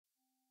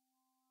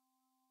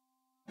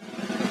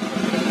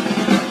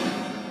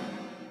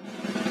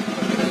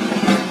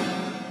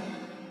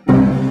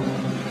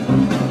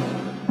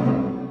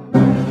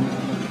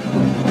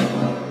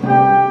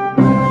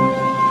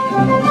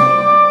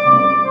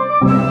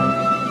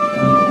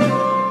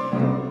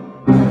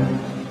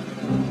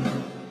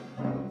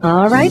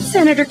All right,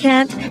 Senator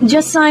Kent.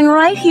 Just sign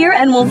right here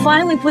and we'll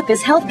finally put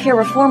this healthcare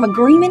reform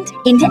agreement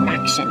into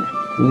action.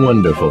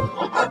 Wonderful.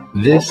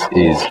 This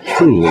is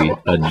truly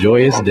a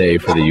joyous day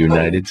for the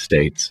United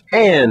States.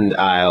 And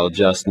I'll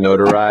just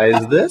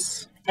notarize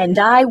this. And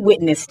I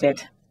witnessed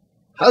it.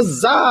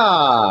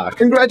 Huzzah!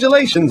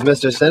 Congratulations,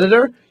 Mr.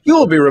 Senator. You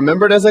will be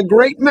remembered as a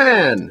great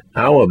man.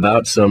 How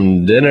about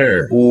some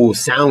dinner? Ooh,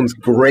 sounds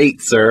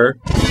great, sir.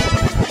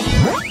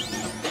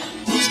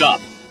 Stop.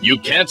 You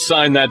can't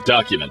sign that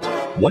document.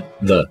 What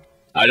the?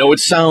 I know it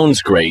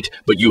sounds great,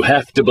 but you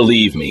have to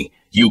believe me.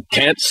 You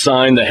can't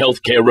sign the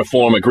healthcare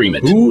reform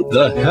agreement. Who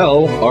the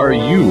hell are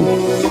you?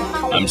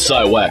 I'm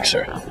Cy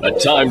Waxer, a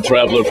time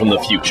traveler from the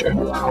future.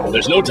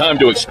 There's no time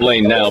to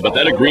explain now, but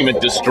that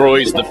agreement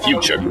destroys the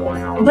future.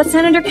 But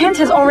Senator Kent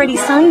has already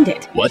signed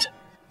it. What?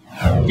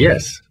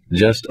 Yes,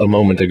 just a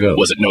moment ago.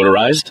 Was it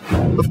notarized?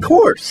 Of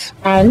course.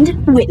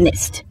 And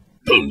witnessed.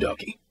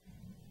 Boondoggy.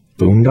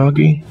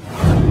 Boondoggy?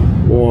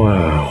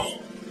 Wow.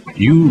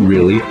 You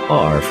really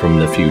are from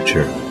the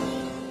future.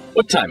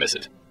 What time is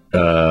it?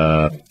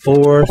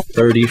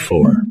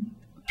 4:34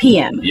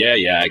 p.m.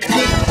 Yeah, I got it.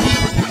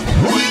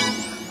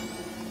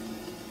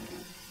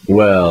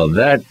 Well,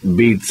 that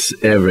beats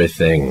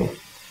everything.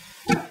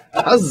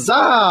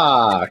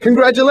 Huzzah!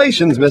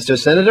 Congratulations, Mr.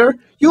 Senator.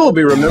 You will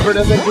be remembered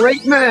as a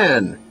great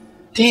man.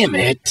 Damn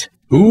it.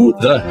 Who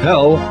the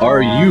hell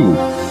are you?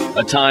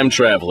 A time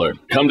traveler.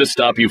 Come to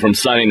stop you from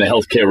signing the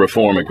healthcare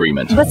reform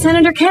agreement. But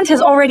Senator Kent has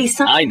already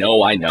signed. I know.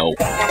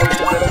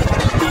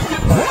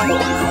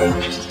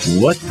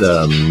 What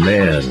the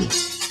man?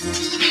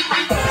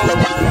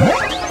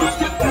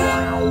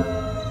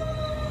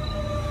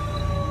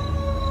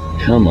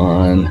 Come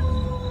on.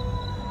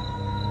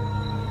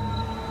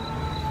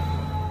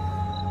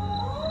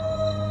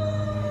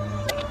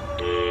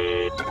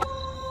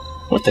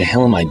 What the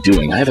hell am I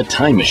doing? I have a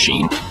time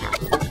machine.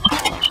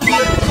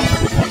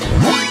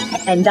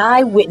 And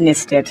I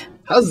witnessed it.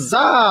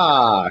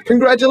 Huzzah!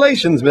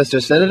 Congratulations,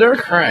 Mr. Senator.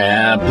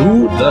 Crap.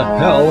 Who the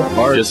hell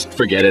are... Just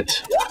forget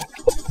it.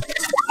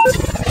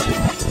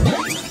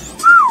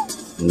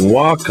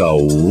 Waka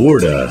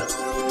Wurda.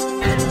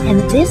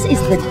 And this is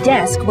the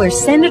desk where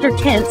Senator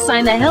Kent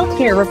signed the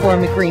healthcare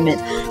reform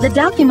agreement, the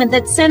document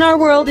that sent our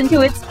world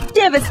into its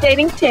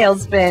devastating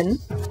tailspin.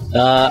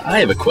 I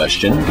have a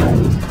question.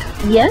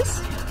 Yes?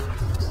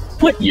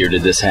 What year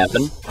did this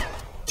happen?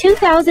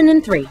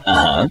 2003.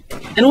 Uh-huh.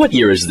 And what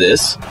year is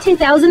this?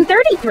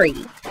 2033.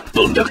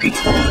 Boondoggy.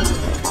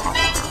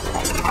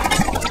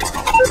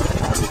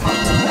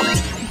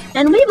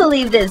 And we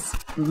believe this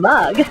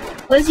mug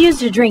was used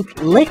to drink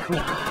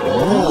liquid.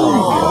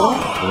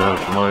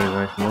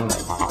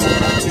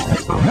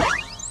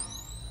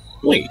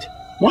 Wait,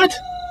 what?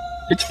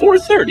 It's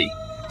 4:30.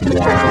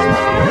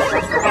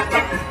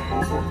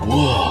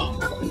 Whoa.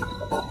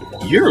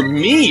 You're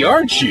me,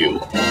 aren't you?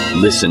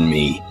 Listen,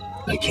 me.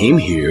 I came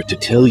here to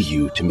tell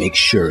you to make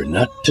sure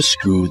not to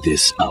screw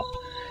this up.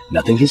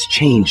 Nothing has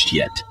changed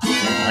yet.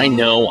 I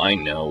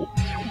know.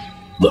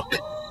 Look,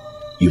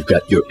 you've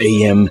got your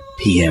AM,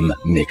 PM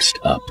mixed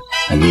up.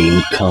 I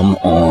mean, come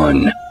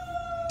on.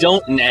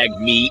 Don't nag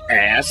me,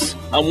 ass.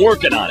 I'm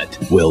working on it.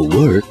 Well,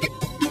 work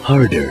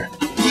harder.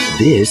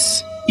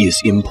 This is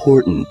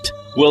important.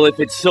 Well, if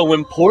it's so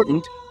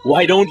important,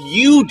 why don't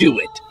you do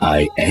it?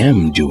 I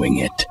am doing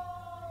it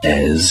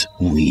as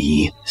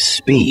we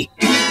speak.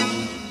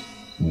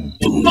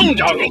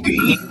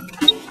 Boondoggy.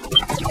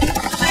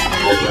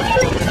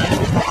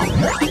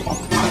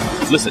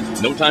 Listen,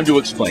 no time to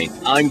explain.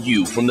 I'm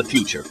you from the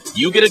future.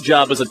 You get a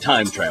job as a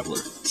time traveler,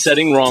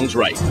 setting wrongs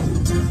right.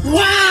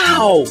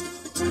 Wow!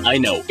 I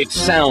know, it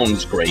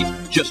sounds great.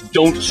 Just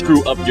don't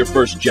screw up your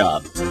first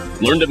job.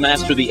 Learn to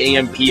master the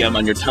AM/PM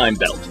on your time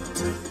belt.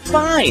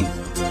 Fine.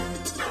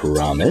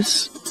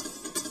 Promise?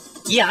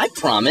 Yeah, I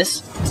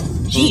promise.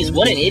 Geez,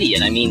 what an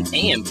idiot. I mean,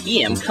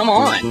 AM/PM, come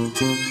on.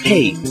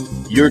 Hey,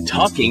 you're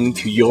talking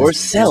to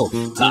yourself.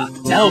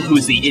 Now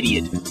who's the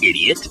idiot?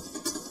 Idiot?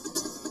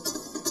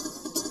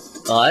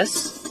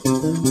 Us?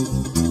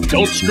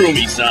 Don't screw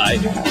me, Cy.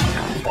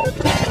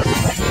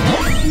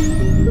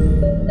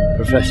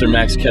 Professor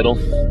Max Kettle?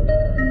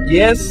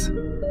 Yes?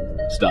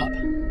 Stop.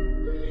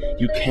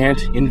 You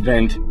can't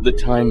invent the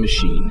time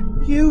machine.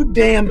 You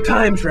damn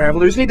time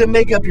travelers need to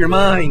make up your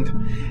mind.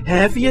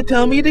 Half of you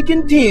tell me to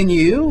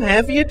continue,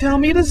 half of you tell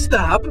me to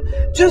stop.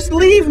 Just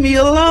leave me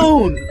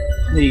alone.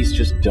 Please,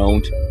 just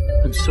don't.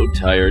 I'm so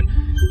tired.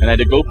 And I had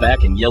to go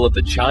back and yell at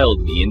the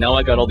child me, and now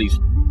I got all these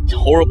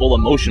horrible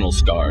emotional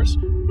scars.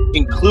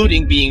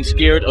 Including being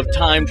scared of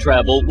time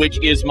travel, which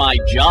is my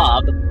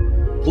job.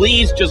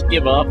 Please just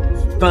give up.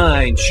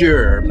 Fine,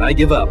 sure, I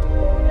give up.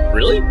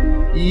 Really?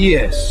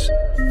 Yes,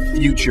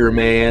 future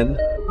man.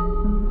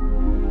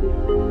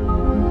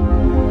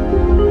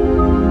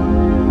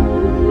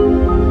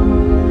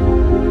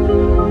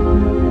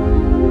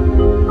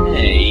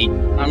 Hey,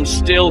 I'm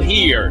still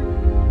here.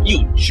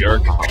 You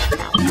jerk.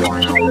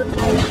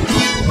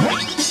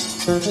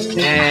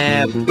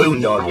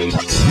 Boondoggy.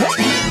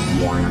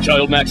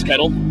 Child Max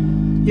Kettle?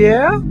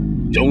 Yeah?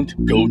 Don't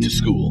go to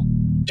school.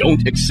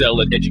 Don't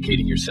excel at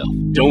educating yourself.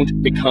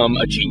 Don't become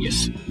a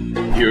genius.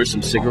 Here are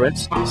some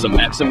cigarettes, some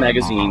Maxim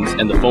magazines,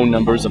 and the phone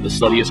numbers of the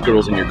sluttiest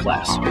girls in your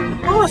class.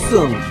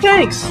 Awesome!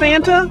 Thanks,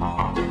 Santa!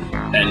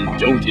 And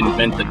don't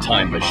invent the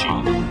time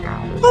machine.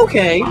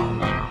 Okay,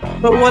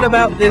 but what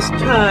about this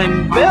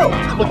time belt?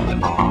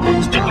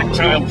 Stupid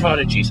child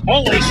prodigies,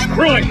 always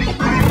screwing me!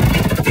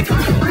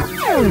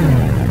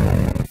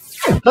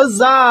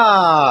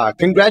 Huzzah!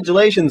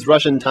 Congratulations,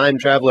 Russian time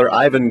traveler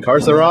Ivan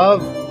Karsarov.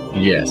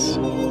 Yes.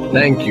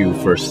 Thank you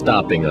for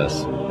stopping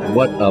us.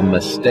 What a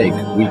mistake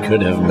we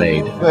could have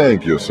made.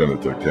 Thank you,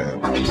 Senator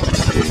Kent.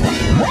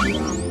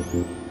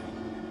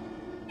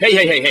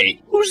 Hey,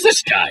 who's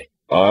this guy?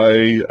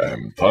 I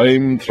am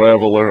time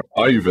traveler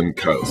Ivan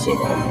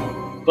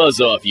Karsarov.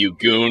 Buzz off, you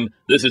goon.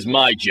 This is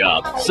my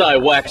job, Cy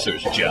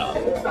Waxer's job.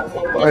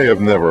 I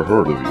have never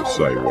heard of you,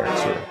 Cy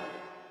Waxer.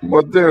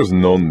 But there's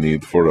no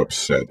need for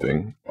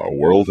upsetting. Our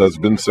world has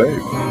been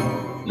saved.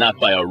 Not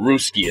by a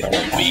Ruski, it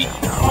won't be.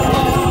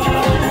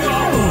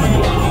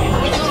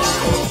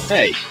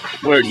 Hey,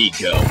 where'd he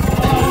go?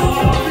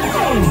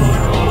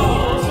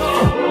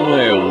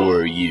 Where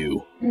were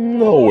you?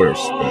 Nowhere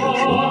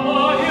special.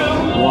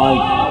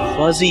 Why,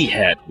 fuzzy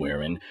hat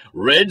wearing,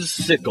 red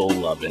sickle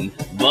loving,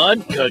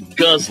 vodka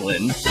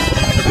guzzling.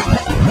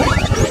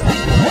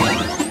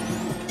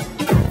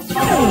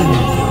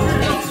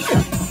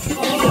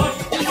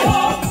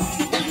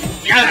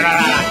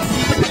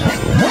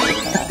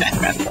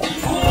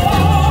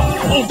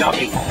 Oh,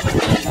 doggy!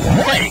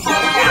 Hey!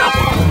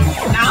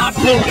 Ah,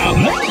 blue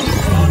doggy!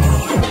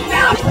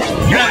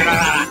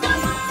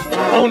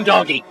 Bone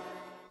doggy!